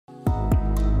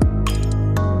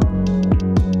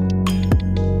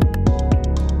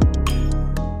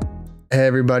Hey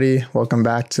everybody, welcome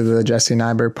back to the Jesse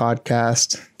Nyberg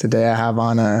podcast. Today I have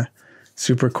on a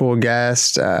super cool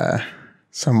guest,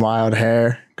 some wild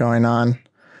hair going on.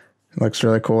 It looks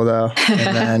really cool though.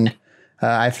 And then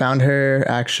I found her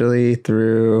actually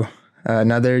through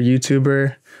another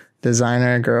YouTuber,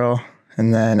 designer girl.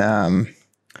 And then I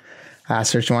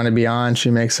asked her if she wanted to be on.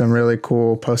 She makes some really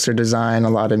cool poster design, a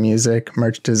lot of music,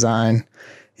 merch design,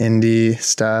 indie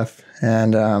stuff.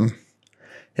 And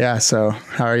yeah, so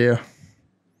how are you?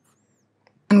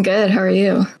 I'm good. How are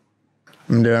you?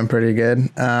 I'm doing pretty good.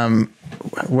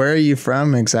 Where are you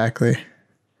from exactly?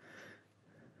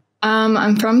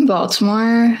 I'm from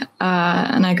Baltimore,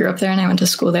 and I grew up there and I went to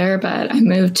school there, but I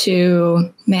moved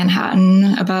to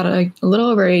Manhattan about a little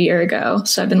over a year ago.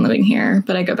 So I've been living here,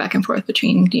 but I go back and forth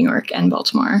between New York and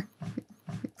Baltimore.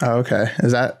 Oh, okay.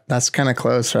 That's kind of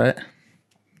close, right?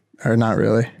 Or not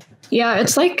really? Yeah,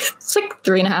 it's like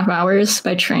 3.5 hours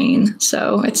by train.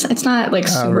 So it's not like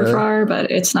super far, but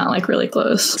it's not like really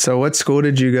close. So what school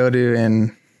did you go to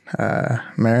in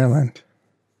Maryland?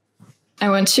 I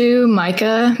went to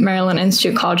MICA, Maryland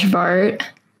Institute College of Art.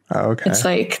 Oh, okay. It's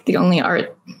like the only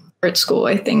art school,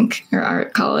 I think, or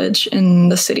art college in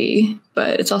the city,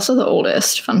 but it's also the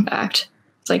oldest. Fun fact.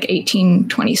 It's like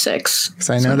 1826. Because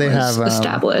I know they have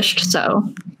established.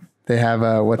 So they have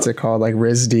what's it called, like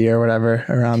RISD or whatever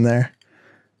around there,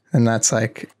 and that's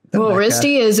like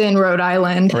RISD is in Rhode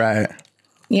Island, right?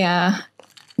 Yeah,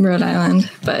 Rhode Island,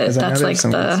 but that's like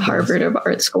the Harvard of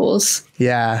art schools.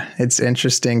 Yeah, it's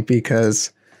interesting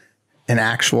because an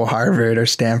actual Harvard or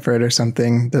Stanford or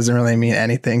something doesn't really mean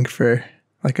anything for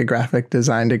like a graphic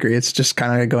design degree. It's just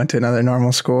kind of going to another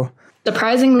normal school.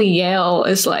 Surprisingly, Yale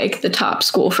is like the top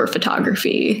school for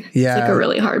photography. Yeah. It's like a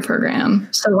really hard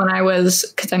program. So when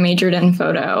because I majored in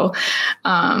photo,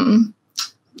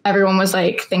 everyone was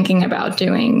like thinking about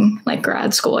doing like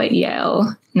grad school at Yale.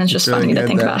 And it's just really funny to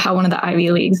think about how one of the Ivy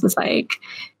Leagues is like,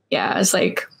 it's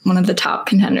like one of the top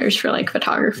contenders for like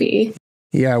photography.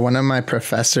 Yeah, one of my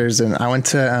professors, and I went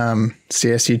to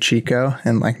CSU Chico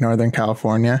in like Northern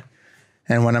California.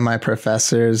 And one of my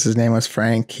professors, his name was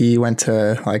Frank. He went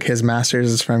to like his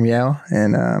master's is from Yale,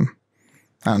 and I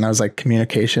don't know, it was like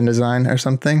communication design or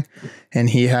something. And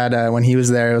he had when he was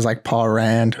there, it was like Paul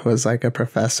Rand was like a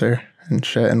professor and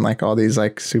shit, and like all these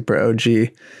like super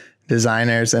OG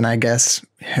designers. And I guess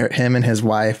him and his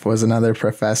wife was another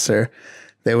professor.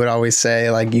 They would always say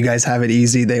like, "You guys have it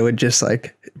easy." They would just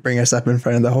like bring us up in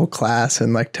front of the whole class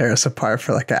and like tear us apart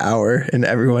for like an hour, and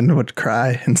everyone would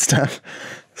cry and stuff.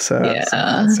 So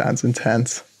that sounds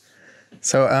intense.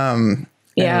 So,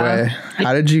 anyway,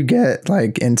 how did you get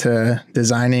like into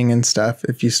designing and stuff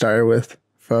if you started with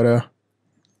photo?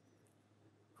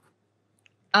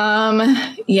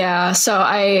 So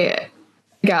I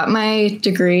got my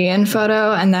degree in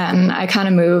photo, and then I kind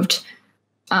of moved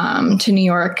to New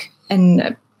York,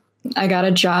 and I got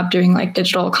a job doing like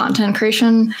digital content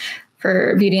creation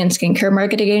for beauty and skincare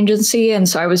marketing agency. And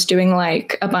so I was doing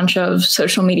like a bunch of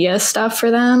social media stuff for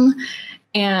them.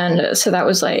 And so that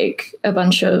was like a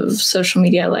bunch of social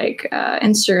media, like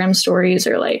Instagram stories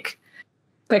or like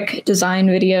quick design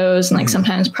videos and like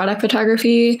sometimes product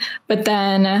photography. But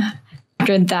then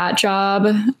after that job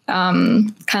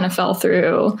kind of fell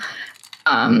through,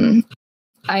 I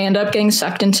ended up getting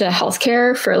sucked into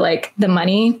healthcare for like the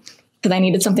money because I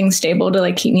needed something stable to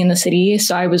like keep me in the city.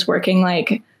 So I was working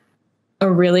like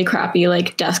a really crappy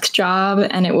like desk job,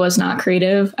 and it was not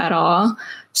creative at all.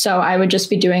 So I would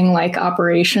just be doing like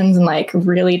operations and like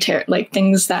really like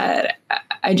things that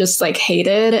I just like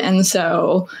hated. And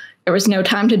so there was no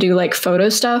time to do like photo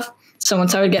stuff. So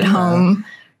once I would get home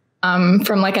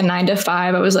from like a 9 to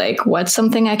 5, I was like, what's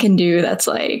something I can do that's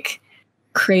like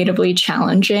creatively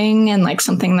challenging and like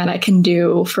something that I can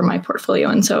do for my portfolio?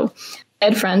 And so I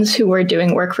had friends who were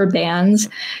doing work for bands.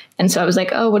 And so I was like,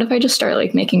 oh, what if I just start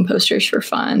like making posters for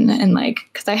fun? And like,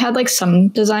 because I had like some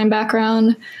design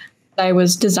background. I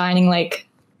was designing like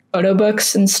photo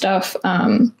books and stuff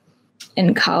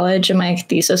in college, and my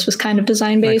thesis was kind of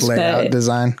design based. Like layout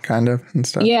design kind of and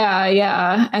stuff.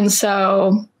 Yeah. And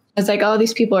so I was like, oh,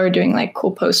 these people are doing like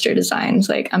cool poster designs.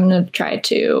 Like I'm going to try it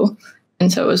too.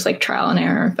 And so it was like trial and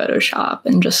error, Photoshop,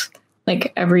 and just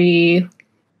like every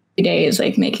day is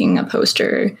like making a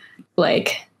poster,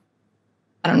 like,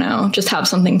 I don't know, just have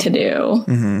something to do.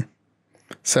 Mm-hmm.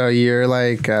 So you're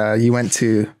like, you went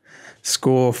to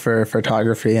school for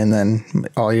photography, and then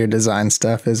all your design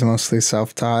stuff is mostly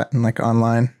self-taught and like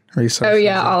online resources? Oh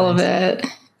yeah, all of it.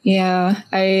 Yeah.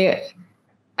 I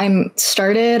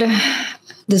started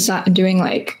doing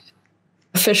like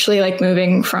officially like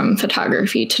moving from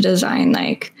photography to design,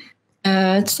 like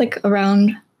it's like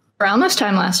around this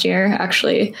time last year,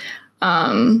 actually.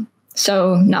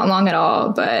 So not long at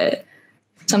all, but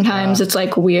sometimes it's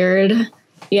like weird.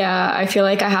 Yeah, I feel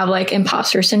like I have like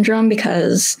imposter syndrome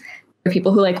because there are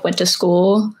people who like went to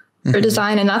school for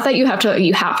design, and not that you have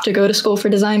to go to school for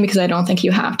design, because I don't think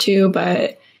you have to,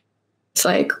 but it's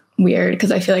like weird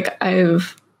because I feel like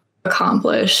I've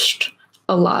accomplished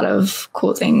a lot of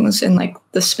cool things in like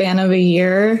the span of a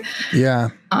year. Yeah.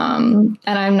 And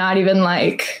I'm not even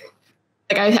like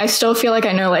I still feel like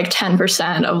I know like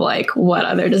 10% of like what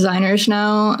other designers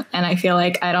know. And I feel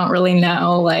like I don't really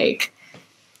know like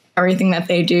everything that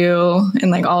they do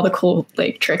and like all the cool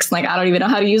like tricks. Like I don't even know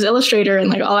how to use Illustrator and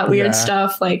like all that weird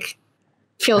stuff. Like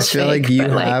feels I feel fake, like you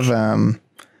have,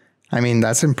 I mean,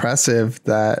 that's impressive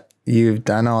that you've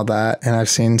done all that. And I've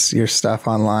seen your stuff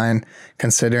online,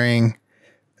 considering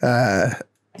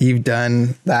you've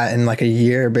done that in like a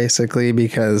year basically,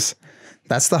 because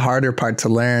that's the harder part to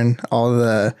learn, all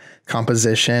the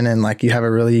composition, and like you have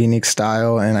a really unique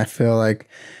style. And I feel like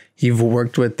you've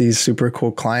worked with these super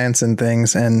cool clients and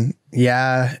things. And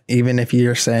yeah, even if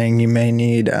you're saying you may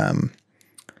need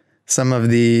some of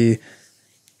the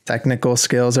technical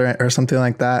skills or something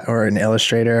like that, or an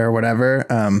Illustrator or whatever,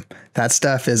 that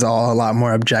stuff is all a lot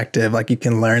more objective. Like you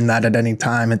can learn that at any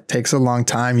time. It takes a long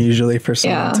time usually for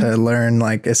someone to learn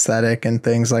like aesthetic and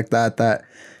things like that, that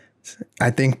I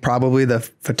think probably the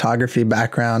photography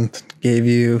background gave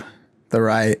you the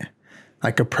right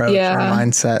like approach or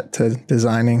mindset to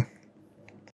designing.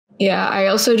 Yeah. I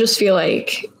also just feel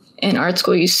like in art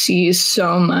school, you see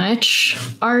so much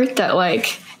art that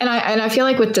like, and I feel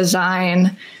like with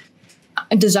design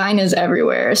is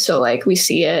everywhere. So like we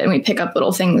see it and we pick up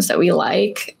little things that we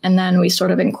like, and then we sort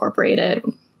of incorporate it.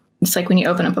 It's like when you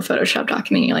open up a Photoshop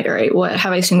document, you're like, all right, what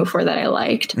have I seen before that I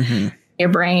liked? Your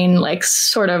brain like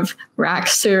sort of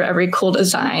racks through every cool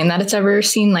design that it's ever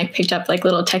seen, like picked up like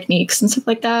little techniques and stuff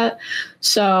like that.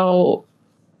 So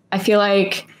I feel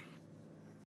like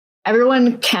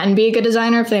everyone can be a good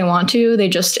designer if they want to.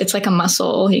 It's like a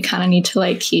muscle. You kind of need to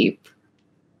like keep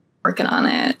working on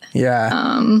it.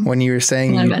 Yeah. When you were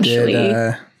saying you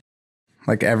did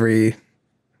like every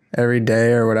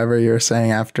day or whatever you were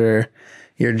saying after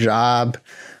your job,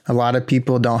 a lot of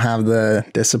people don't have the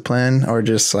discipline or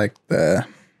just like the,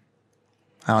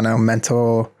 I don't know,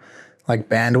 mental like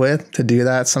bandwidth to do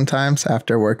that sometimes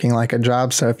after working like a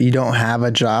job. So if you don't have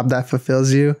a job that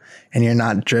fulfills you and you're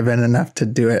not driven enough to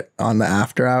do it on the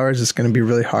after hours, it's going to be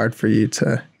really hard for you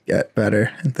to get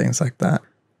better and things like that.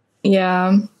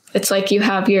 Yeah. It's like you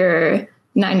have your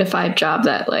 9-to-5 job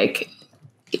that like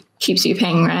keeps you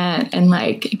paying rent and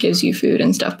like it gives you food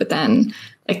and stuff. But then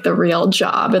like the real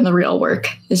job and the real work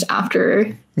is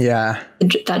after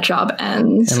that job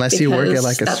ends. Unless you work at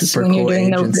like a super cool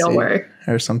agency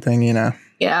or something, you know?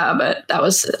 Yeah, but that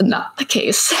was not the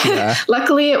case. Yeah.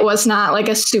 Luckily, it was not like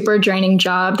a super draining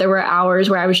job. There were hours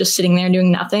where I was just sitting there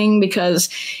doing nothing because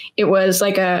it was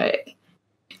like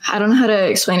I don't know how to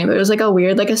explain it, but it was like a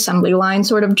weird like assembly line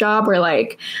sort of job where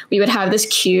like we would have this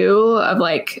queue of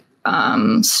like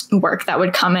work that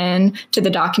would come in to the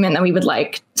document, that we would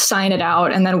like sign it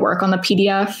out and then work on the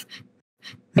PDF,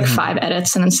 like 5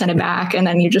 edits and then send it back. And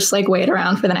then you just like wait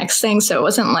around for the next thing. So it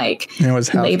wasn't like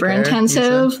labor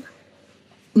intensive.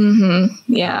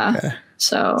 Yeah. Okay.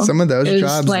 So some of those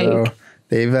jobs like, though,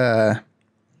 they've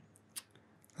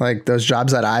like those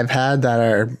jobs that I've had that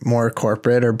are more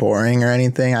corporate or boring or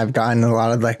anything, I've gotten a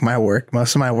lot of like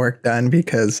most of my work done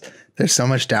because there's so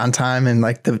much downtime and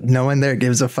like no one there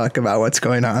gives a fuck about what's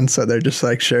going on. So they're just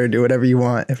like, sure, do whatever you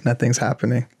want if nothing's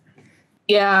happening.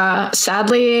 Yeah.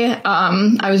 Sadly,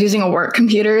 I was using a work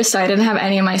computer, so I didn't have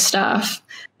any of my stuff.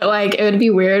 But, like, it would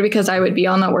be weird because I would be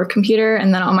on the work computer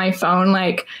and then on my phone,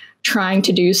 like trying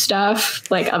to do stuff,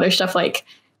 like other stuff, like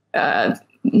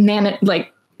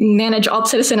manage Alt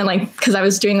Citizen, and like, cause I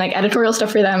was doing like editorial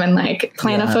stuff for them and like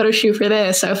plan a photo shoot for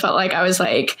this. So I felt like I was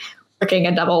like working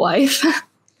a double life.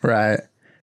 Right.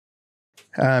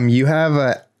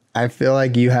 I feel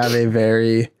like you have a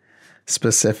very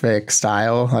specific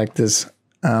style, like this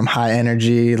high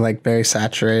energy, like very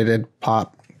saturated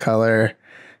pop color,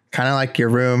 kind of like your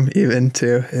room even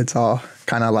too. It's all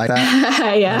kind of like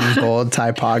that. Yeah. Bold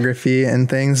typography and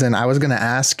things. And I was going to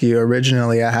ask you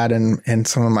originally, I had in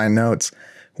some of my notes,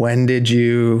 when did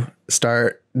you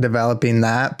start developing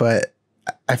that? But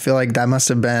I feel like that must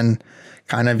have been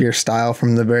kind of your style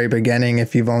from the very beginning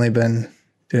if you've only been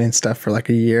doing stuff for like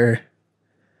a year.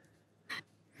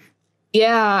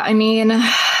 Yeah, I mean,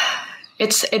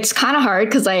 it's kind of hard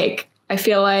because like I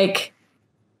feel like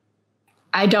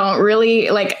I don't really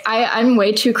like, I'm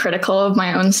way too critical of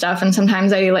my own stuff. And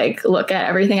sometimes I like look at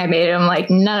everything I made and I'm like,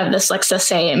 none of this looks the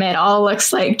same. It all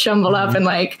looks like jumbled up and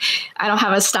like, I don't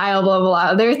have a style, blah, blah,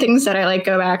 blah. There are things that I like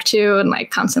go back to and like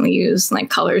constantly use, like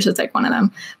colors is like one of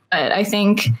them. But I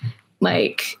think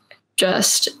like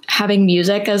just having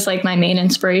music as like my main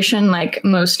inspiration, like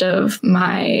most of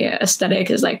my aesthetic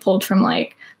is like pulled from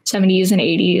like 70s and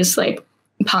 80s, like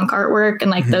punk artwork and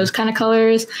like those kind of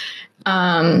colors.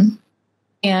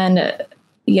 And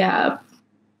yeah,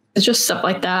 it's just stuff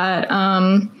like that.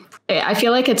 I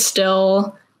feel like it's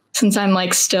still, since I'm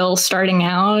like still starting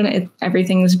out,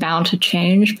 everything's bound to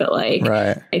change. But like,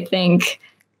 right. I think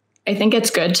it's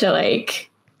good to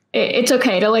like, it's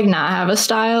okay to like not have a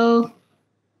style,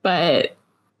 but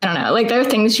I don't know, like there are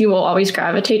things you will always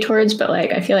gravitate towards, but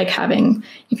like, I feel like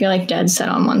if you're like dead set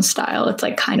on one style, it's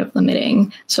like kind of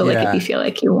limiting. So like, if you feel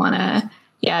like you want to,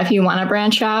 if you want to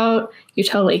branch out, you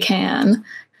totally can.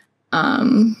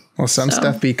 Well, some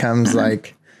stuff becomes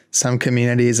like, some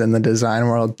communities in the design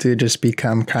world do just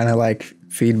become kind of like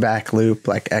feedback loop,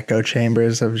 like echo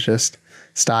chambers of just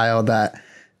style that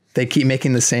they keep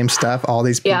making the same stuff, all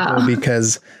these people,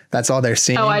 because that's all they're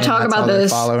seeing. Oh, I talk about this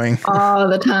following all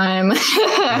the time.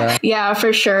 Yeah,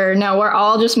 for sure. No, we're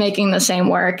all just making the same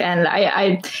work. And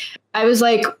I was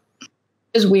like, it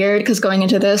was weird because going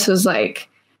into this was like,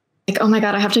 oh my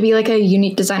God, I have to be like a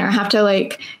unique designer. I have to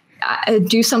like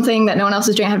do something that no one else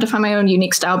is doing. I have to find my own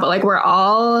unique style, but like we're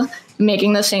all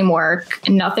making the same work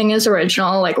and nothing is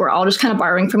original. Like we're all just kind of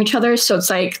borrowing from each other. So it's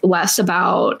like less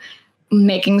about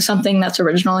making something that's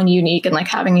original and unique and like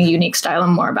having a unique style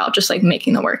and more about just like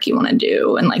making the work you want to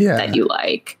do and like that you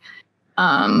like.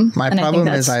 My problem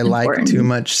is I like too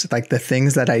much, like the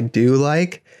things that I do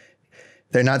like,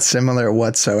 they're not similar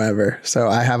whatsoever. So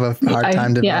I have a hard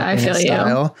time developing a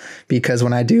style because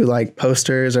when I do like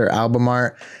posters or album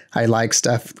art, I like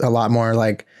stuff a lot more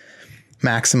like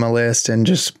maximalist and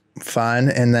just fun.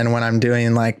 And then when I'm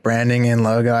doing like branding and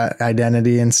logo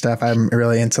identity and stuff, I'm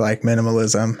really into like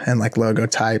minimalism and like logo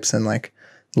types and like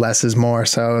less is more.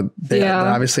 So they're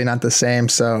obviously not the same.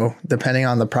 So depending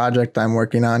on the project I'm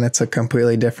working on, it's a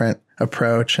completely different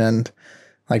approach and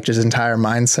like just entire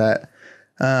mindset.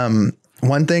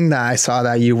 One thing that I saw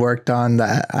that you worked on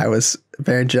that I was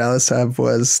very jealous of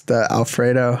was the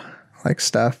Alfredo like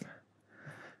stuff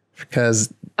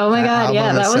because oh my God,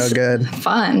 yeah, that was so good.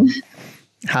 Fun.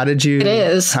 How did you? It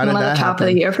is one of the top of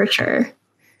the year for sure.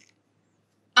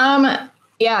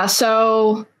 Yeah,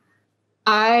 so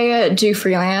I do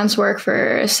freelance work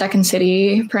for Second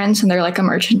City Prints, and they're like a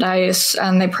merchandise,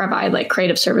 and they provide like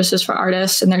creative services for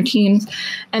artists and their teams.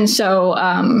 And so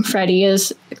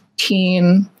Freddie's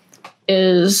team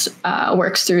is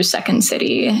works through Second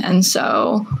City, and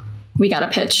so we got a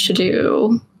pitch to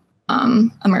do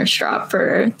a merch drop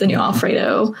for the new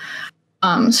Alfredo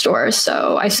store.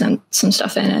 So I sent some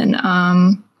stuff in,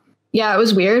 and it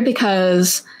was weird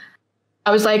because I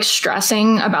was like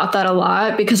stressing about that a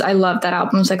lot because I love that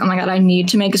album. I was like, oh my God, I need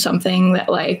to make something that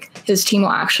like his team will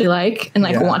actually like and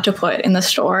like want to put in the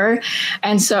store.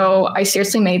 And so I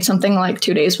seriously made something like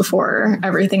 2 days before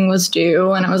everything was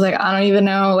due. And I was like, I don't even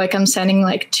know, like I'm sending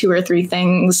like 2 or 3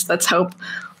 things. Let's hope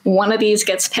one of these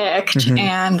gets picked. Mm-hmm.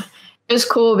 And it was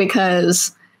cool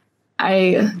because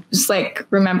I just like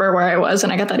remember where I was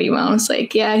and I got that email and I was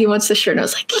like, yeah, he wants the shirt. And I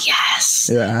was like, yes.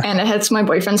 Yeah. And it has my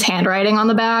boyfriend's handwriting on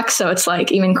the back. So it's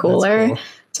like even cooler. Cool.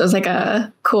 So it was like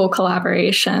a cool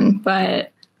collaboration,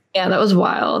 but yeah, that was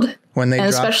wild. When they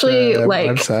dropped especially the like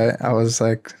website, I was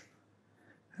like,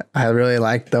 I really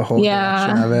liked the whole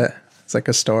direction of it. It's like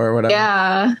a store or whatever.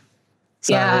 Yeah.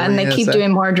 Sorry, and they keep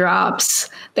doing more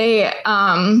drops. They,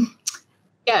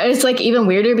 it's like even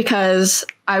weirder because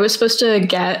I was supposed to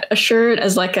get a shirt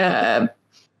as like a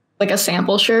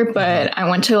sample shirt, but I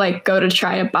went to like go to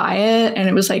try to buy it and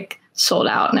it was like sold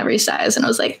out in every size. And I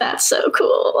was like, that's so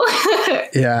cool.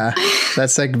 Yeah.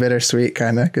 That's like bittersweet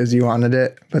kind of because you wanted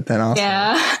it, but then also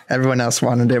everyone else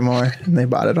wanted it more and they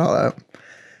bought it all up.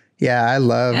 Yeah. I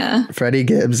love Freddie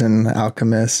Gibbs and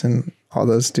Alchemist and all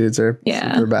those dudes are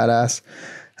super badass.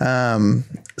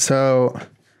 So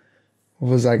what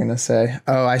was I going to say?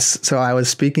 Oh, I was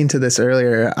speaking to this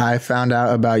earlier. I found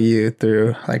out about you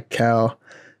through like Kel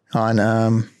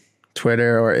on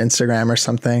Twitter or Instagram or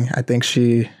something. I think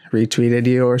she retweeted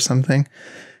you or something.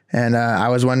 And I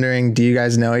was wondering, do you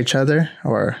guys know each other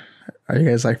or are you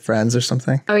guys like friends or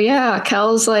something? Oh yeah.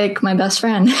 Kel's like my best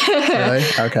friend. Really?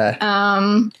 Okay.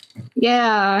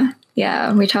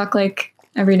 Yeah. We talk like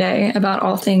every day about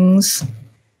all things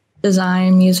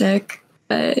design, music.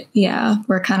 But yeah,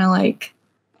 we're kind of like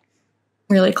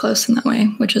really close in that way,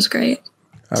 which is great.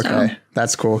 Okay,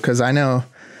 that's cool. Because I know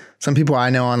some people I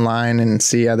know online and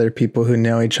see other people who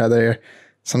know each other.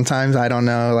 Sometimes I don't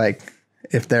know, like,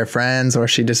 if they're friends or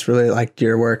she just really liked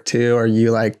your work too, or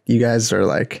you guys are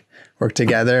like work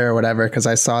together or whatever. Cause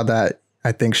I saw that,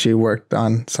 I think she worked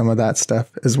on some of that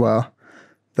stuff as well.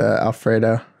 The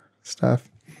Alfredo stuff.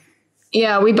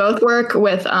 Yeah. We both work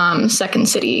with, Second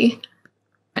City.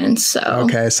 And so.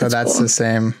 Okay. So that's cool. The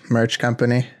same merch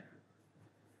company.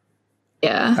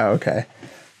 Yeah. Oh, okay.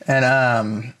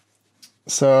 And,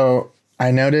 so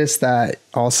I noticed that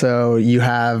also you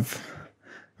have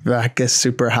like a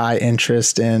super high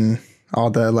interest in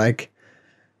all the like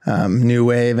new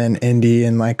wave and indie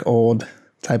and like old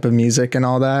type of music and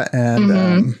all that.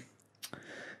 And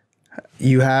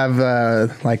you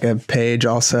have like a page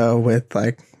also with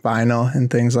like vinyl and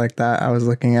things like that. I was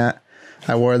looking at.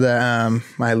 I wore the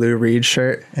my Lou Reed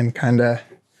shirt and kind of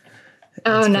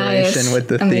inspiration with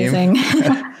the Amazing.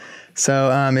 theme. So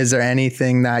is there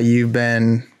anything that you've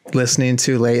been listening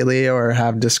to lately or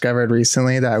have discovered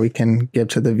recently that we can give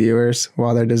to the viewers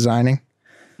while they're designing?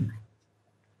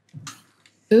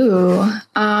 Ooh,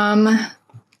 let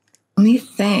me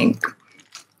think.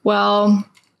 Well,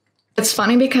 it's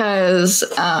funny because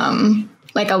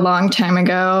like a long time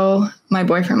ago, my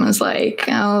boyfriend was like,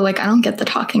 oh, like, I don't get the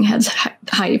Talking Heads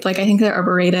hype. Like, I think they're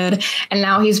overrated. And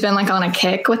now he's been like on a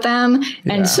kick with them.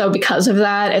 Yeah. And so because of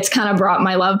that, it's kind of brought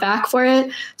my love back for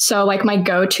it. So like my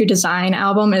go-to design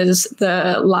album is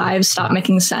the live Stop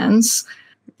Making Sense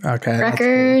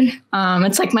record. Cool.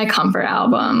 It's like my comfort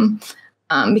album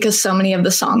because so many of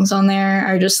the songs on there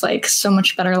are just like so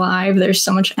much better live. There's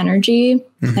so much energy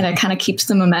and it kind of keeps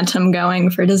the momentum going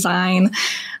for design.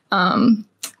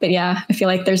 But yeah, I feel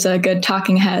like there's a good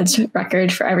Talking Heads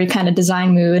record for every kind of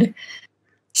design mood.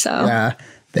 So yeah,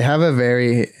 they have a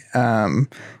very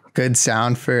good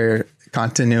sound for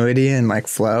continuity and like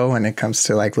flow when it comes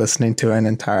to like listening to an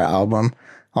entire album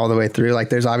all the way through. Like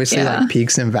there's obviously like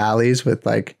peaks and valleys with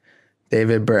like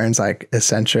David Byrne's like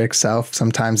eccentric self.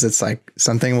 Sometimes it's like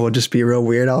something will just be real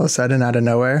weird all of a sudden out of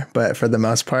nowhere. But for the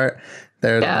most part,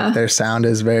 their sound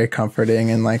is very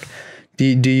comforting. And like, do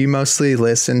you mostly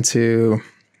listen to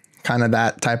kind of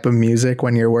that type of music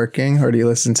when you're working, or do you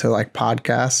listen to like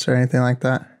podcasts or anything like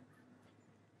that?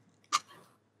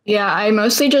 Yeah, I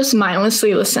mostly just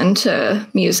mindlessly listen to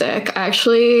music. I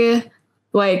actually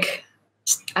like,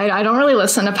 I don't really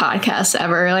listen to podcasts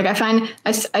ever. Like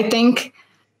I think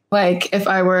like if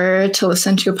I were to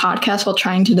listen to a podcast while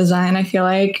trying to design, I feel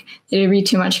like it'd be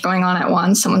too much going on at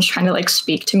once. Someone's trying to like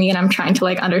speak to me and I'm trying to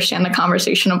like understand the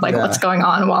conversation of like what's going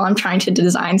on while I'm trying to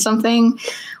design something.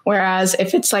 Whereas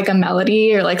if it's like a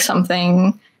melody or like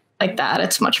something like that,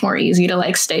 it's much more easy to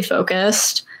like stay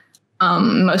focused.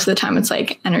 Most of the time it's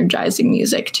like energizing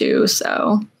music too.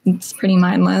 So it's pretty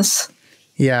mindless.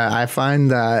 Yeah, I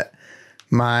find that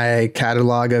my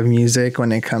catalog of music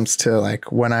when it comes to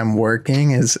like when I'm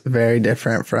working is very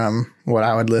different from what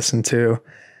I would listen to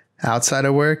outside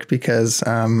of work because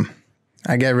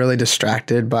I get really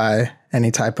distracted by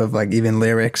any type of like even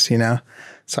lyrics, you know?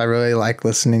 So I really like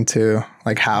listening to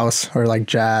like house or like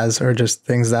jazz or just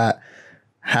things that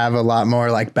have a lot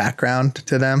more like background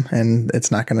to them and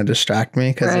it's not going to distract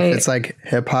me because if it's like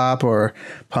hip hop or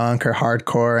punk or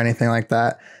hardcore or anything like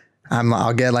that,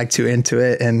 I'll get like too into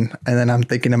it and then I'm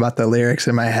thinking about the lyrics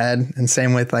in my head. And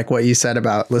same with like what you said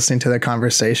about listening to the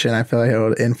conversation. I feel like it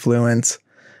will influence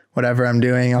whatever I'm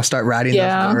doing. I'll start writing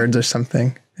those words or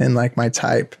something in like my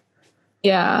type.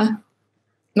 Yeah.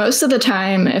 Most of the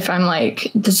time, if I'm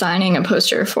like designing a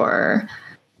poster for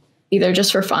either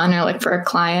just for fun or like for a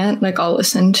client, like I'll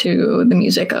listen to the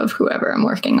music of whoever I'm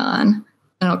working on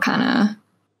and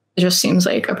it just seems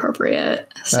like appropriate.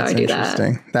 So I do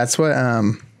that. That's what,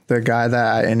 the guy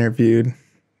that I interviewed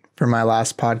for my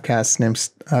last podcast named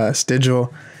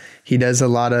Stigel, he does a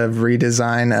lot of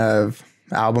redesign of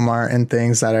album art and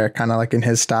things that are kind of like in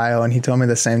his style. And he told me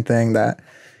the same thing, that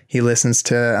he listens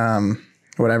to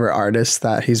whatever artist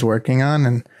that he's working on.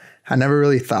 And I never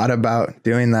really thought about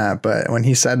doing that. But when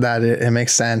he said that, it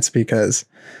makes sense because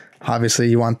obviously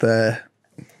you want the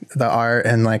art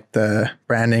and like the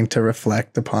branding to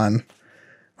reflect upon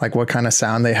like what kind of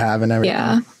sound they have and everything.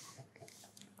 Yeah.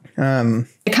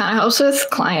 It kind of helps with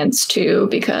clients too,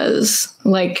 because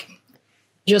like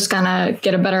just kind of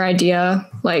get a better idea,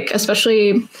 like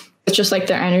especially with just like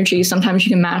their energy. Sometimes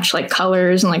you can match like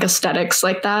colors and like aesthetics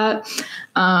like that.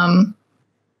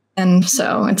 And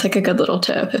so it's like a good little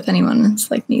tip if anyone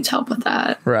like needs help with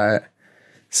that. Right.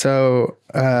 So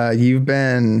you've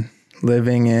been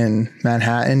living in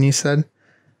Manhattan, you said?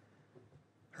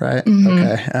 Right. Mm-hmm.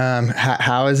 Okay.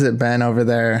 How has it been over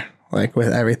there? Like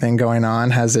with everything going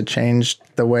on, has it changed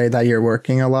the way that you're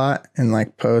working a lot in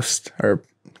like post or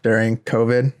during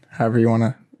COVID, however you want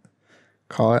to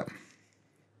call it?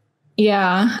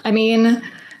 Yeah, I mean,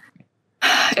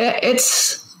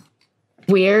 it's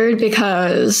weird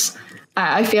because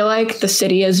I feel like the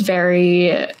city is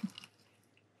we're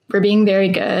being very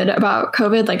good about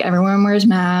COVID. Like everyone wears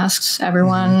masks,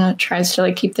 everyone tries to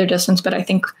like keep their distance. But I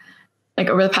think like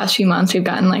over the past few months, we've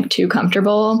gotten like too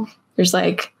comfortable. There's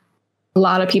like a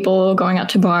lot of people going out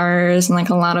to bars and like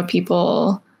a lot of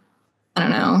people, I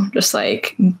don't know, just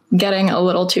like getting a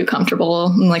little too comfortable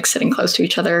and like sitting close to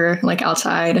each other, like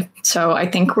outside. So I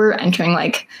think we're entering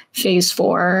like phase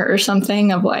 4 or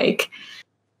something of like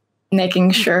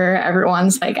making sure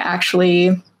everyone's like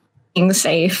actually being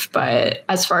safe. But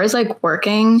as far as like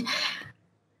working,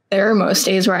 there are most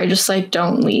days where I just like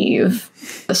don't leave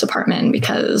this apartment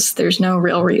because there's no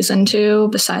real reason to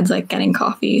besides like getting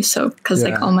coffee. So because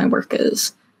like all my work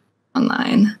is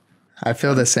online. I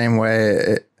feel the same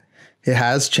way. It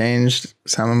has changed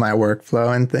some of my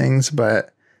workflow and things,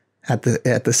 but at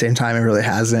the same time, it really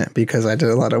hasn't because I did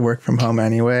a lot of work from home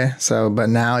anyway. So, but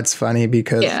now it's funny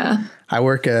because I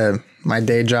work my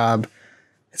day job.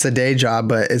 It's a day job,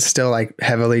 but it's still like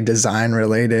heavily design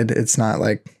related. It's not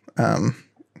like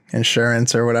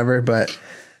insurance or whatever, but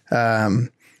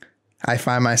I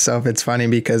find myself, it's funny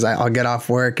because I'll get off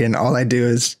work and all I do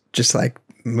is just like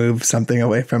move something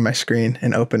away from my screen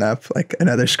and open up like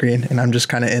another screen. And I'm just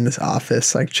kind of in this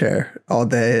office like chair all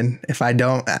day. And if I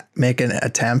don't make an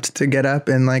attempt to get up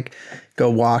and like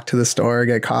go walk to the store or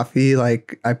get coffee,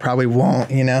 like I probably won't,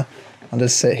 you know, I'll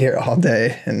just sit here all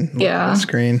day and look at the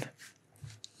screen.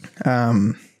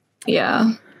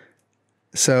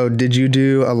 So did you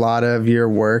do a lot of your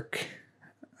work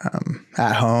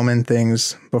at home and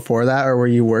things before that, or were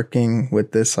you working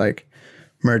with this like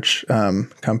merch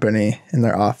company in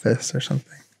their office or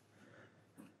something?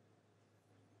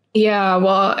 Yeah,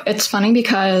 well, it's funny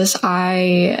because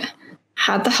I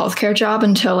had the healthcare job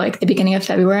until like the beginning of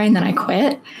February and then I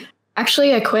quit.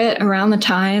 Actually, I quit around the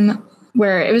time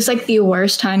where it was like the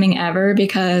worst timing ever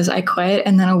because I quit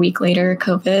and then a week later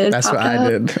COVID That's popped what I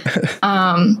did.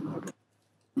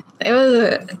 It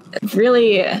was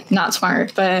really not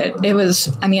smart, but it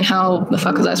was, I mean, how the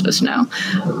fuck was I supposed to know?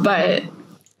 But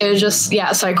it was just,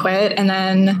 so I quit. And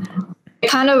then it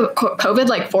kind of, COVID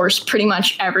like forced pretty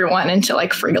much everyone into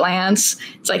like freelance.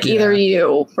 It's like either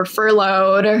you were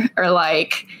furloughed or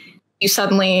like you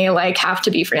suddenly like have to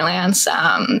be freelance.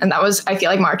 And that was, I feel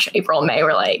like March, April, May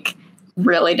were like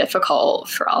really difficult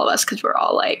for all of us because we're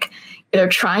all like either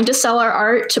trying to sell our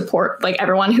art to like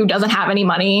everyone who doesn't have any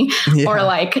money or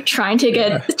like trying to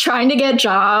get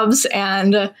jobs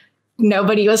and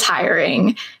nobody was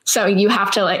hiring. So you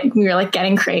have to like, we were like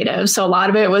getting creative. So a lot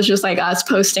of it was just like us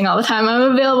posting all the time,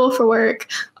 I'm available for work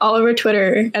all over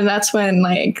Twitter. And that's when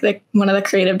like one of the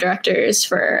creative directors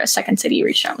for Second City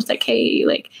reached out and was like, hey,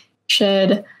 like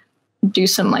should do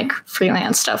some like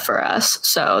freelance stuff for us.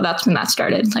 So that's when that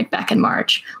started like back in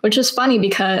March, which is funny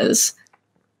because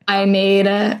I made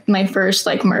my first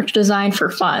like merch design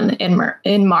for fun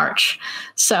in March.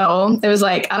 So it was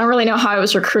like, I don't really know how I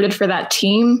was recruited for that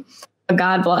team, but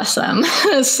God bless them.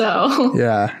 So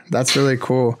yeah, that's really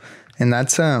cool. And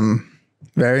that's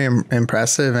very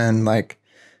impressive. And like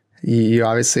you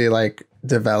obviously like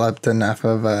developed enough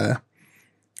of a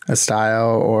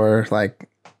style, or like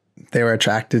they were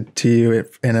attracted to you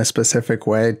in a specific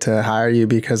way to hire you,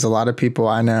 because a lot of people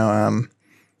I know,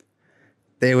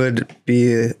 they would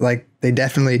be like, they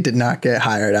definitely did not get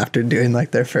hired after doing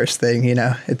like their first thing, you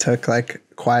know. It took like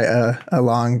quite a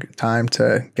long time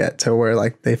to get to where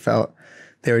like they felt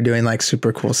they were doing like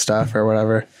super cool stuff or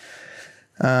whatever.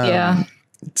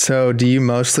 So do you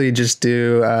mostly just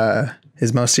do,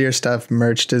 is most of your stuff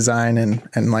merch design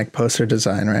and like poster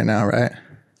design right now, right?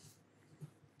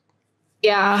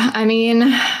 Yeah, I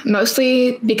mean,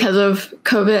 mostly because of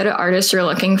COVID, artists are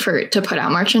looking to put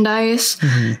out merchandise,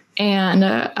 and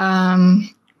a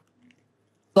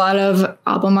lot of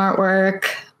album artwork.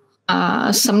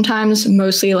 Sometimes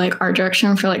mostly like art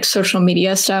direction for like social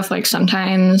media stuff. Like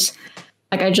sometimes,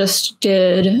 like I just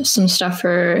did some stuff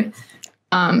for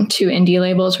 2 indie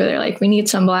labels where they're like, we need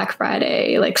some Black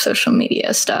Friday like social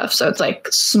media stuff. So it's like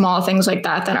small things like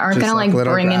that aren't just gonna like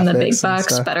bring in the big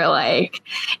bucks, but are like,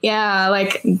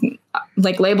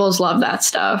 like labels love that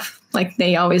stuff. Like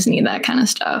they always need that kind of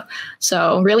stuff.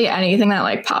 So really anything that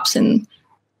like pops in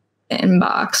the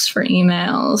inbox for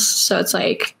emails. So it's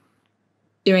like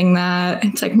doing that.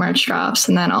 It's like merch drops,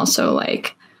 and then also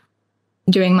like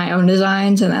doing my own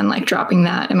designs and then like dropping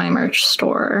that in my merch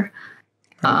store.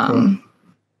 Cool.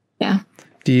 Yeah.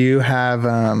 Do you have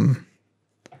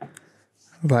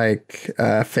like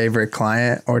a favorite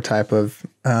client or type of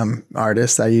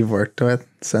artist that you've worked with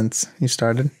since you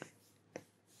started?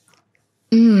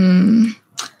 I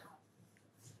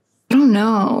don't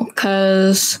know,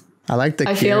 because I like the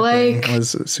I Kier feel thing. like It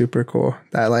was super cool.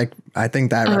 That like I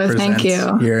think that thank represents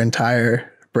you. your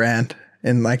entire brand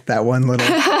in like that one little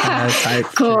type.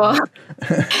 Cool.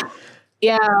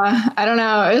 Yeah, I don't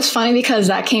know. It was funny because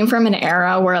that came from an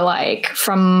era where like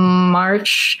from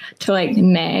March to like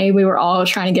May, we were all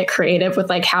trying to get creative with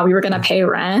like how we were going to pay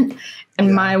rent.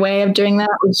 And my way of doing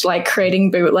that was like creating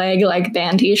bootleg like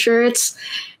band t-shirts.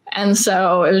 And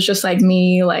so it was just like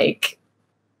me like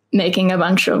making a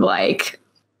bunch of like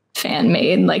fan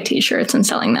made like t-shirts and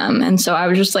selling them. And so I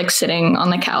was just like sitting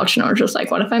on the couch and I was just like,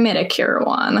 what if I made a Cure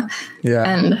one?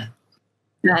 Yeah. And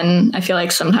then I feel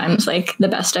like sometimes like the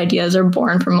best ideas are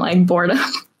born from like boredom.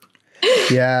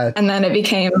 Yeah. And then it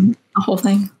became a whole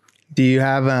thing. Do you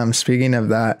have, speaking of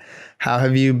that, how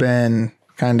have you been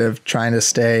kind of trying to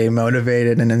stay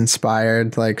motivated and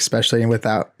inspired, like especially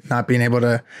without not being able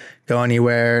to go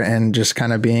anywhere and just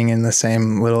kind of being in the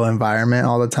same little environment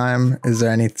all the time? Is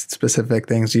there any specific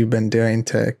things you've been doing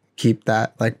to keep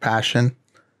that like passion?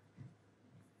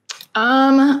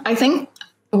 I think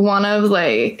one of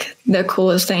like the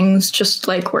coolest things just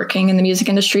like working in the music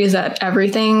industry is that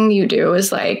everything you do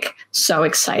is like so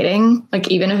exciting. Like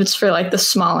even if it's for like the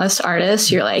smallest artists,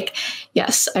 you're like,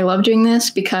 yes, I love doing this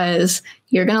because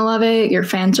you're going to love it. Your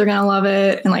fans are going to love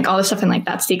it. And like all this stuff. And like,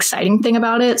 that's the exciting thing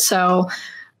about it. So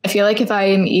I feel like if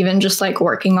I'm even just like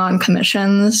working on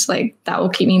commissions, like that will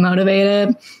keep me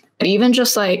motivated. But even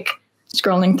just like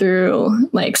scrolling through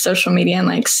like social media and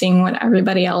like seeing what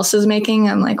everybody else is making,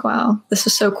 I'm like, wow, this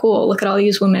is so cool. Look at all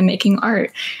these women making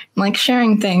art and like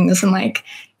sharing things and like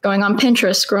going on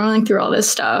Pinterest, scrolling through all this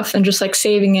stuff and just like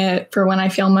saving it for when I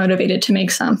feel motivated to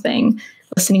make something,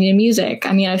 listening to music.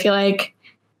 I mean, I feel like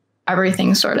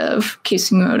everything sort of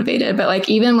keeps me motivated, but like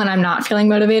even when I'm not feeling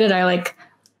motivated, I like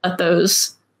let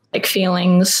those like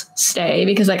feelings stay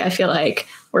because like I feel like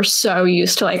we're so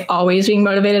used to like always being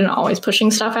motivated and always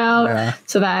pushing stuff out.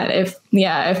 So that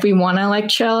if we want to like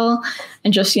chill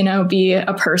and just, you know, be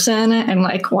a person and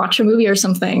like watch a movie or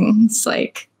something, it's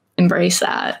like embrace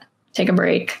that, take a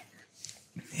break.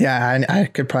 Yeah, I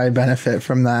could probably benefit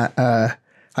from that.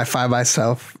 I find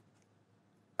myself,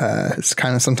 it's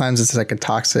kind of, sometimes it's like a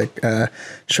toxic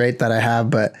trait that I have,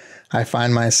 but I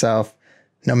find myself,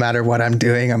 no matter what I'm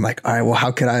doing, I'm like, all right, well,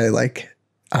 how could I like,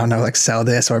 I don't know, like sell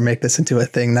this or make this into a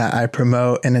thing that I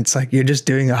promote? And it's like, you're just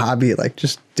doing a hobby, like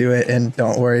just do it and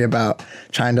don't worry about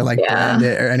trying to like brand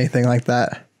it or anything like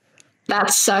that. That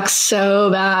sucks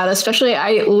so bad. Especially,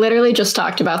 I literally just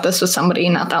talked about this with somebody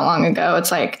not that long ago.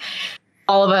 It's like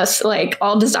all of us, like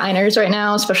all designers right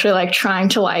now, especially like trying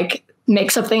to like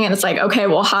make something and it's like, okay,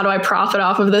 well, how do I profit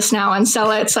off of this now and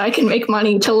sell it so I can make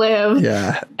money to live?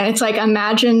 Yeah. And it's like,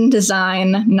 imagine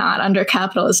design not under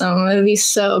capitalism. It would be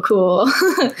so cool.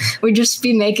 We'd just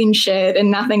be making shit and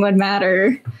nothing would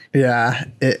matter. Yeah.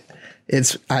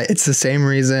 It's the same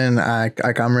reason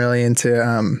I'm really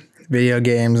into video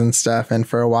games and stuff. And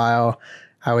for a while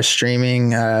I was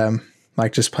streaming,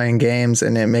 like just playing games,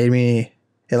 and it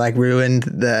like ruined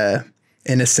the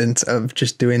innocence of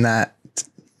just doing that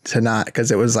to not,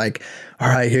 because it was like, all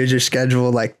right, here's your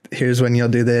schedule, like here's when you'll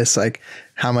do this, like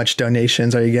how much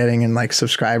donations are you getting and like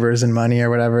subscribers and money or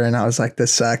whatever. And I was like,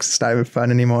 this sucks, it's not even fun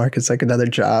anymore because it's like another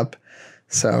job.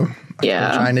 So I'm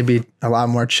trying to be a lot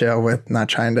more chill with not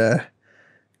trying to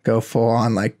go full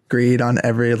on like greed on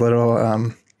every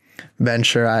little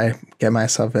venture I get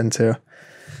myself into.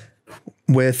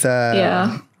 With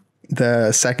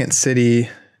the Second City,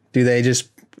 do they just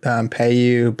pay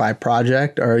you by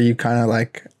project, or are you kind of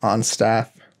like on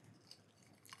staff?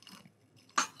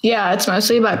 Yeah, it's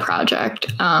mostly by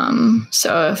project.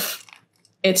 So if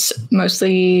it's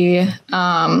mostly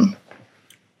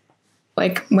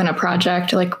like when a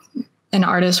project, like an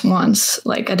artist wants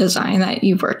like a design that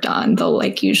you've worked on, they'll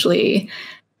like usually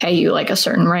pay you like a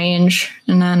certain range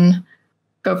and then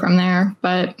go from there.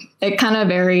 But it kind of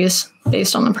varies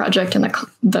based on the project and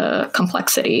the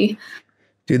complexity.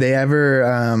 Do they ever,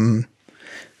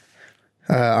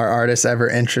 are artists ever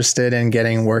interested in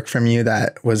getting work from you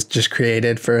that was just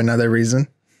created for another reason?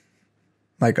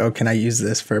 Like, oh, can I use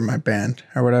this for my band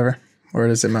or whatever? Or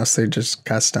is it mostly just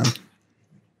custom?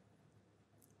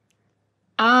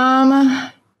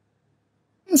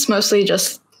 It's mostly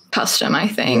just custom, I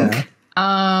think.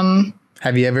 Yeah.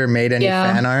 Have you ever made any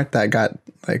fan art that got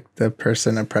like the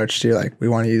person approached you like, we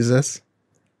want to use this?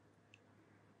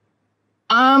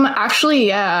 Actually,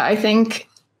 yeah, I think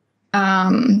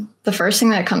the first thing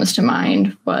that comes to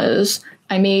mind was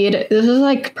this is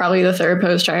like probably the third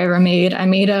poster I ever made. I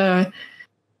made a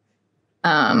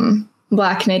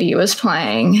Black Nitty was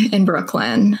playing in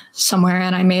Brooklyn somewhere,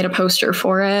 and I made a poster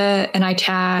for it, and I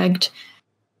tagged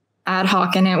Ad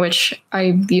Hoc in it, which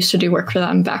I used to do work for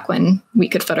them back when we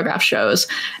could photograph shows.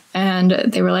 And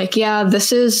they were like, yeah,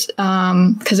 this is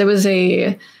because it was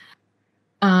they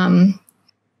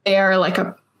are like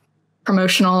a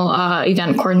promotional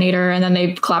event coordinator, and then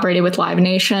they collaborated with Live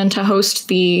Nation to host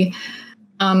the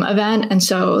event. And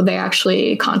so they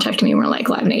actually contacted me and were like,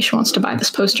 Live Nation wants to buy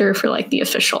this poster for like the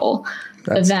official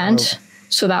event. Dope.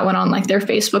 So that went on like their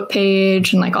Facebook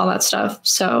page and like all that stuff.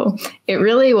 So it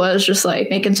really was just like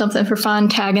making something for fun,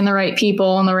 tagging the right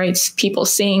people and the right people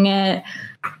seeing it.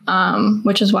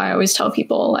 Which is why I always tell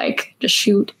people like, just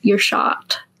shoot your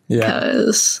shot.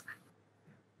 Because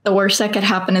the worst that could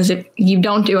happen is if you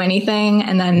don't do anything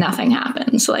and then nothing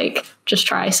happens. Like, just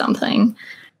try something.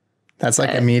 That's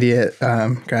like immediate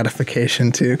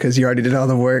gratification too, because you already did all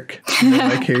the work.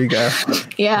 Like, here you go.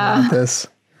 Yeah. This.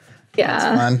 Yeah.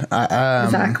 That's fun.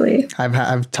 Exactly.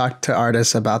 I've talked to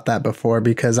artists about that before,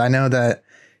 because I know that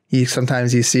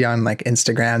sometimes you see on like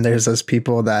Instagram, there's those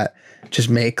people that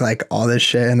just make like all this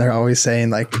shit, and they're always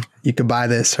saying like, you could buy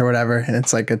this or whatever. And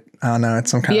it's like, I don't know, it's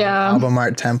some kind of album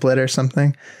art template or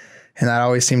something. And that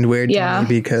always seemed weird to me,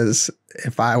 because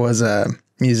if I was a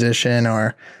musician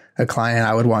or a client,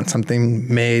 I would want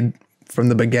something made from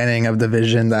the beginning of the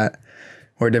vision that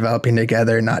we're developing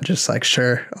together, not just like,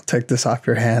 sure, I'll take this off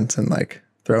your hands and like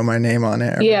throw my name on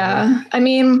it. Yeah. I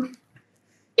mean,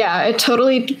 yeah, it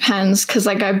totally depends. Cause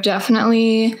like I've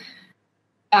definitely,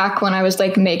 back when I was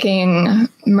like making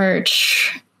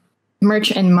merch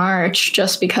in March,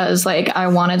 just because like I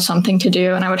wanted something to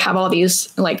do, and I would have all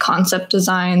these like concept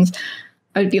designs.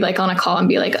 I would be like on a call and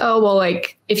be like, oh, well,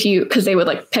 like because they would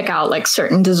like pick out like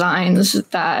certain designs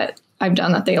that I've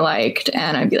done that they liked.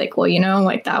 And I'd be like, well,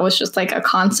 like that was just like a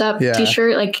concept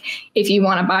t-shirt. Like if you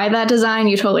want to buy that design,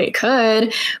 you totally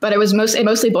could. But it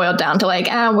mostly boiled down to like,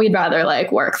 we'd rather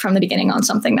like work from the beginning on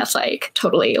something that's like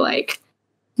totally like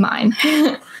mine.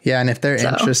 Yeah. And if they're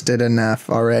interested enough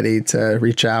already to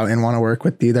reach out and want to work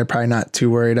with you, they're probably not too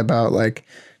worried about like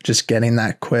just getting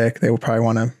that quick. They will probably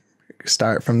want to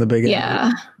start from the beginning.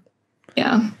 Yeah.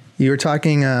 Yeah. You were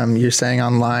talking, you're saying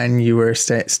online you were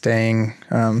staying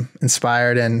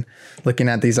inspired and looking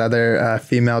at these other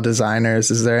female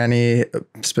designers. Is there any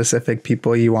specific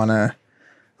people you want to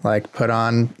like put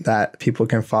on that people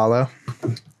can follow?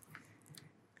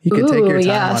 You can take your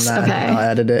time on that. Okay. I'll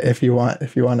edit it if you want.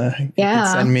 If you want to, you can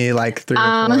send me like 3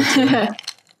 or 4.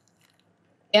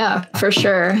 Yeah, for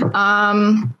sure.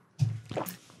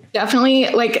 Definitely.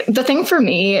 Like the thing for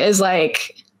me is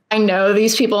like, I know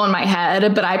these people in my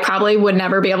head, but I probably would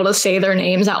never be able to say their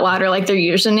names out loud or like their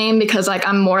username, because like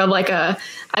I'm more of like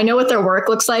I know what their work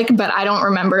looks like, but I don't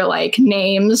remember like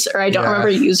names, or I don't remember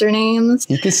usernames.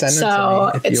 You can send it to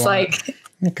me if you want. Like,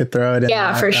 you could throw it in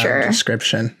the for sure.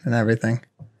 description and everything.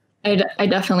 I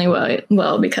definitely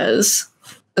will, because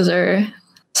those are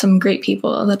some great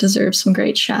people that deserve some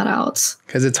great shout outs.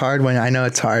 Because it's hard when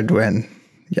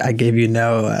I gave you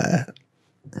no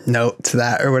note to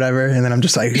that or whatever, and then I'm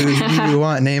just like, who do you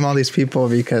want? Name all these people,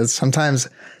 because sometimes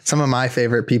some of my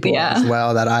favorite people as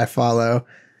well that I follow,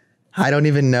 I don't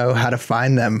even know how to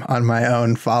find them on my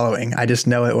own following. I just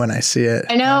know it when I see it.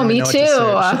 I know, me too.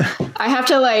 I have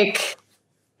to like,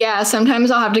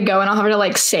 sometimes I'll have to go and I'll have to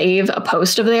like save a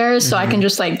post of theirs so I can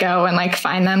just like go and like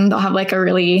find them. They'll have like a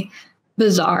really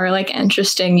bizarre, like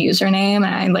interesting username,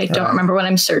 and I like don't remember what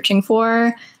I'm searching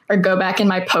for, or go back in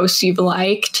my posts you've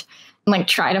liked and like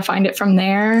try to find it from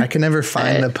there. I can never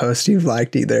find the post you've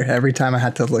liked either. Every time I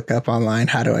had to look up online,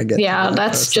 how do I get to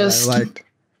that's just that I liked?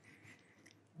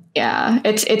 Yeah,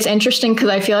 it's interesting, because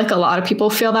I feel like a lot of people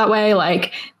feel that way.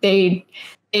 Like they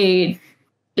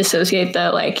dissociate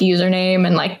the like username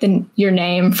and like your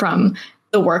name from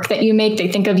the work that you make. They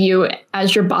think of you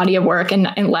as your body of work and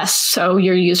less so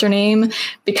your username.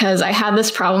 Because I had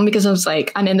this problem, because I was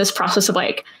like, I'm in this process of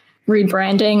like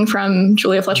rebranding from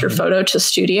Julia Fletcher Photo to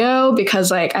Studio,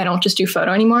 because like I don't just do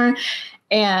photo anymore.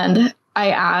 And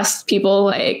I asked people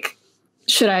like,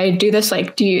 should I do this?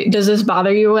 Like, does this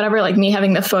bother you or whatever? Like me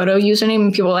having the photo username,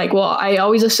 and people were like, well, I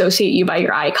always associate you by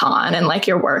your icon and like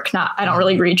your work. I don't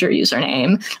really read your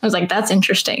username. I was like, that's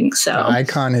interesting. So the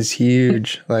icon is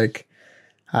huge. Like,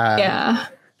 a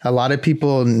lot of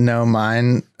people know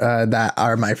mine that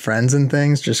are my friends and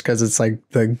things, just because it's like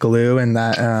the glue, and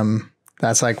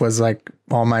that's like was like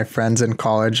all my friends in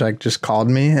college like just called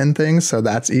me and things. So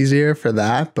that's easier for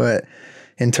that. But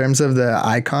in terms of the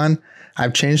icon,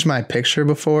 I've changed my picture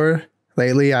before.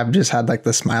 Lately, I've just had like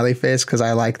the smiley face, because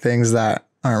I like things that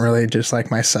aren't really just like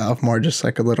myself, more just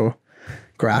like a little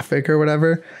graphic or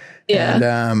whatever.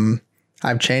 Yeah. And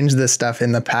I've changed this stuff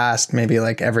in the past, maybe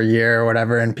like every year or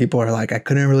whatever. And people are like, I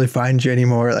couldn't really find you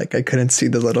anymore. Like I couldn't see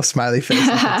the little smiley face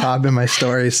at the top in my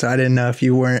stories. So I didn't know if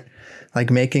you weren't like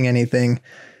making anything.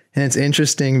 And it's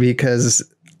interesting because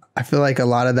I feel like a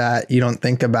lot of that you don't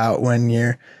think about when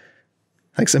you're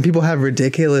like, some people have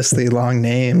ridiculously long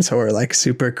names or like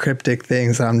super cryptic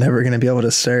things that I'm never going to be able to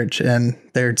search, and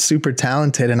they're super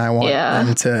talented and I want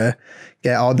them to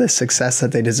get all the success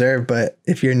that they deserve. But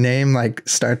if your name like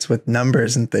starts with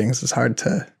numbers and things, it's hard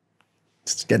to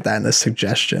just get that in the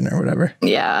suggestion or whatever.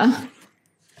 Yeah.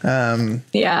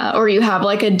 Yeah. Or you have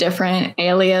like a different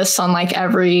alias on like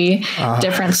every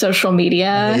different social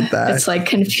media. It's like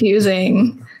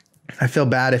confusing. I feel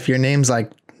bad if your name's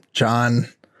like John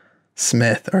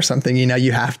Smith or something, you know,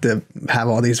 you have to have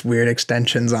all these weird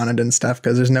extensions on it and stuff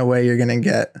because there's no way you're going to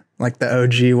get like the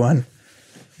OG one.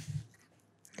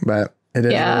 But it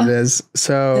is what it is.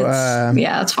 So,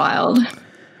 it's wild.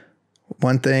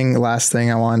 Last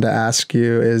thing I wanted to ask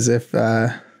you is is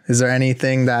there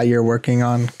anything that you're working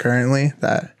on currently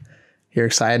that you're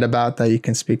excited about that you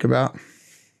can speak about?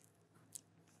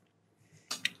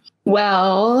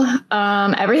 Well,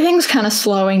 everything's kind of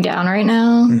slowing down right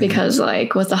now because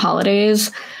like with the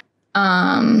holidays.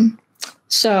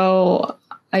 So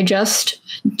I just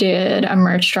did a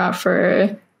merch drop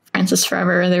for Francis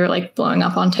Forever. They were like blowing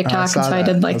up on TikTok. And so I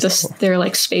did like this, cool. Their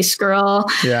like Space Girl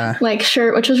like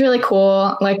shirt, which was really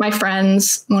cool. Like my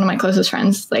friends, one of my closest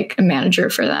friends, like a manager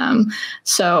for them.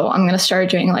 So I'm going to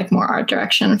start doing like more art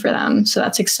direction for them. So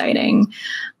that's exciting.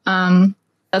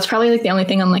 That's probably like the only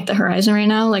thing on like the horizon right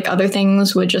now. Like other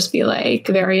things would just be like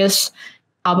various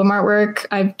album artwork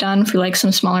I've done for like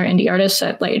some smaller indie artists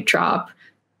that like drop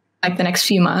like the next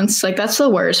few months. Like that's the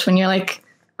worst when you're like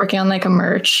working on like a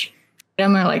merch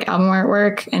item or like album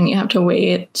artwork and you have to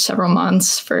wait several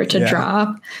months for it to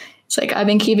drop. It's like, I've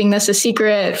been keeping this a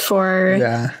secret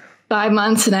for 5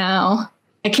 months now.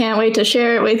 I can't wait to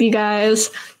share it with you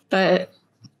guys. But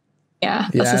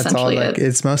that's essentially it's all like,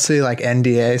 it's mostly like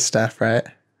NDA stuff, right?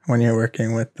 When you're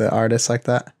working with the artists like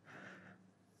that.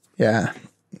 Yeah.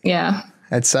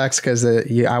 It sucks because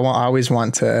I always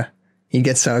want to, you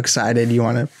get so excited, you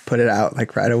want to put it out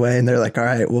like right away. And they're like, all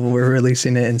right, well, we're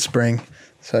releasing it in spring.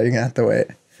 So you're going to have to wait.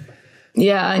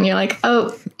 Yeah. And you're like,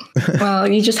 oh, well,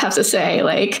 you just have to say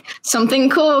like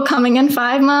something cool coming in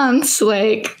 5 months.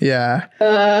 Like,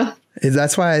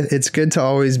 that's why it's good to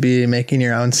always be making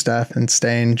your own stuff and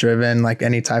staying driven, like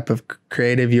any type of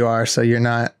creative you are. So you're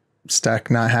not stuck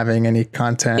not having any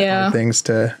content or things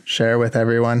to share with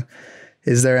everyone.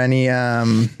 Is there any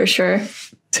for sure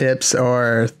tips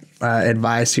or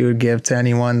advice you would give to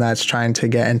anyone that's trying to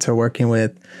get into working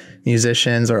with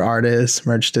musicians or artists,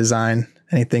 merch design,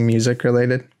 anything music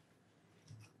related?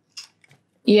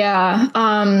 Me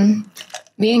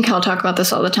and Kel talk about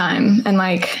this all the time. And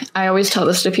like, I always tell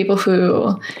this to people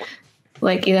who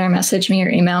like either message me or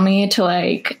email me to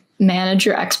like manage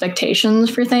your expectations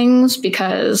for things,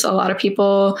 because a lot of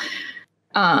people,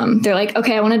 they're like,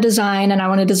 okay, I want to design and I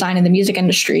want to design in the music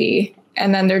industry.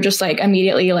 And then they're just like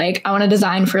immediately like, I want to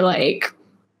design for like,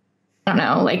 I don't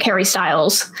know, like Harry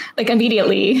Styles, like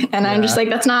immediately. And I'm just like,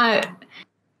 that's not,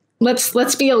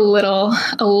 let's be a little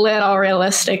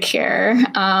realistic here.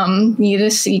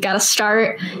 You got to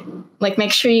start, like,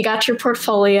 make sure you got your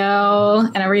portfolio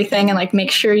and everything. And like, make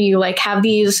sure you like have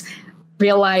these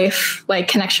real life, like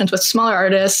connections with smaller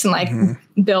artists and like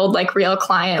build like real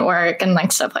client work and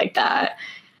like stuff like that.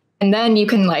 And then you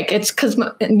can like, it's because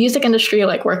music industry,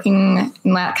 like working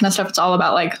in that kind of stuff, it's all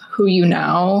about like who you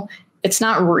know. It's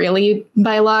not really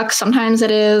by luck. Sometimes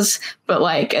it is, but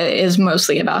like it is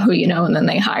mostly about who you know, and then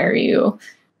they hire you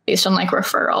based on like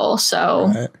referral.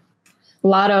 So a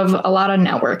lot of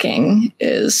networking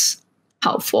is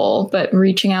helpful, but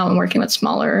reaching out and working with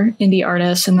smaller indie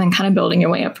artists and then kind of building your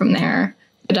way up from there.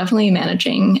 But definitely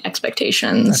managing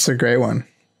expectations. That's a great one.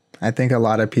 I think a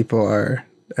lot of people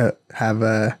have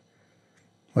a,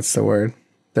 what's the word?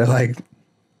 They're like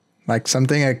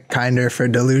something kinder for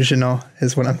delusional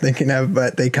is what I'm thinking of,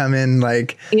 but they come in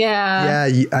like, I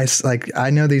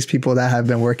know these people that have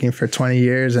been working for 20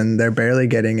 years and they're barely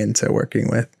getting into working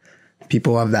with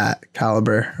people of that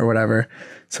caliber or whatever.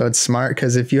 So it's smart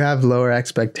because if you have lower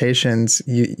expectations,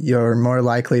 you're more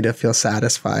likely to feel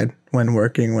satisfied when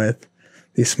working with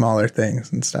these smaller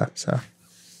things and stuff. So.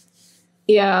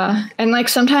 Yeah. And like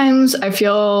sometimes I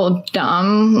feel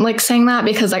dumb like saying that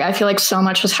because like I feel like so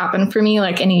much has happened for me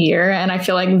like in a year and I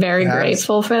feel like very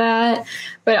grateful for that.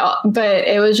 But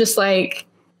it was just like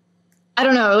I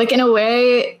don't know, like in a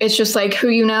way, it's just like who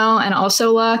you know and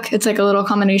also luck. It's like a little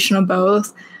combination of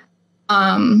both.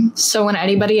 So when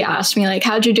anybody asks me like,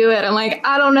 how'd you do it? I'm like,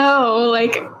 I don't know.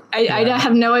 Like I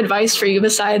have no advice for you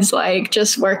besides like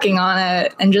just working on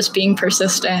it and just being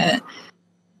persistent,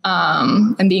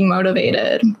 and being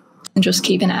motivated and just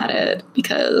keeping at it,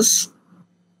 because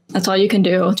that's all you can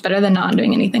do. It's better than not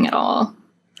doing anything at all.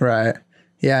 Right.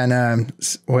 Yeah. And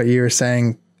what you were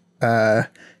saying,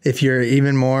 if you're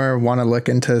even more want to look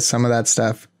into some of that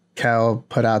stuff, Kel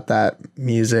put out that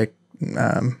music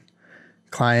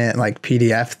client like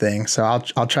PDF thing. So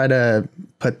I'll try to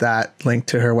put that link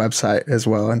to her website as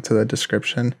well into the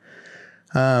description.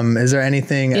 Is there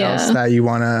anything else that you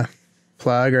want to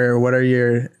plug, or what are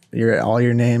your all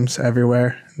your names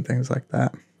everywhere and things like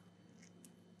that?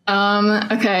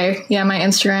 Okay. Yeah. My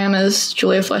Instagram is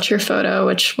Julia Fletcher Photo,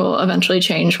 which will eventually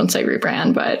change once I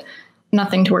rebrand, but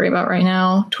nothing to worry about right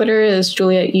now. Twitter is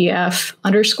Julia EF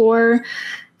 _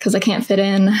 because I can't fit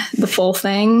in the full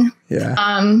thing.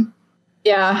 Yeah.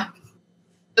 Yeah.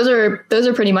 Those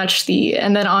are pretty much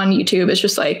and then on YouTube, it's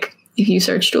just like, if you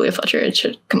search Julia Fletcher, it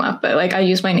should come up. But like, I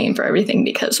use my name for everything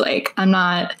because like, I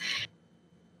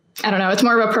don't know, it's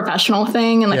more of a professional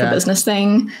thing and like a business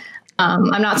thing.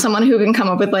 I'm not someone who can come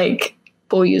up with like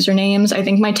full usernames. I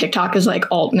think my TikTok is like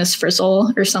alt Miss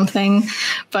Frizzle or something,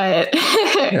 but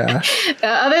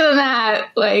other than that,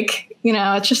 like, you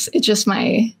know, it's just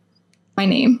my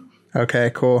name.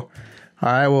 Okay, cool.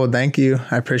 All right. Well, thank you.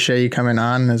 I appreciate you coming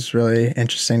on. It's really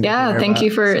interesting. Yeah. Thank you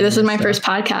this is my first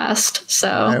podcast.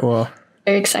 So well,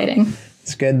 very exciting.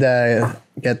 It's good to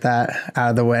get that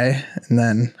out of the way. And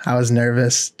then I was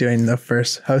nervous doing the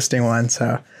first hosting one.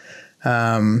 So,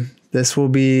 this will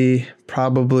be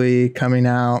probably coming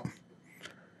out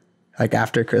like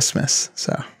after Christmas.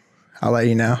 So I'll let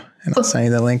you know, and I'll send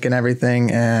you the link and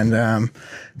everything. And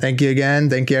thank you again.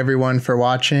 Thank you everyone for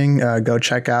watching. Go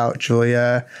check out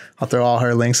Julia. I'll throw all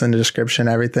her links in the description,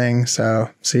 everything. So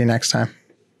see you next time.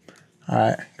 All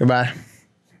right. Goodbye.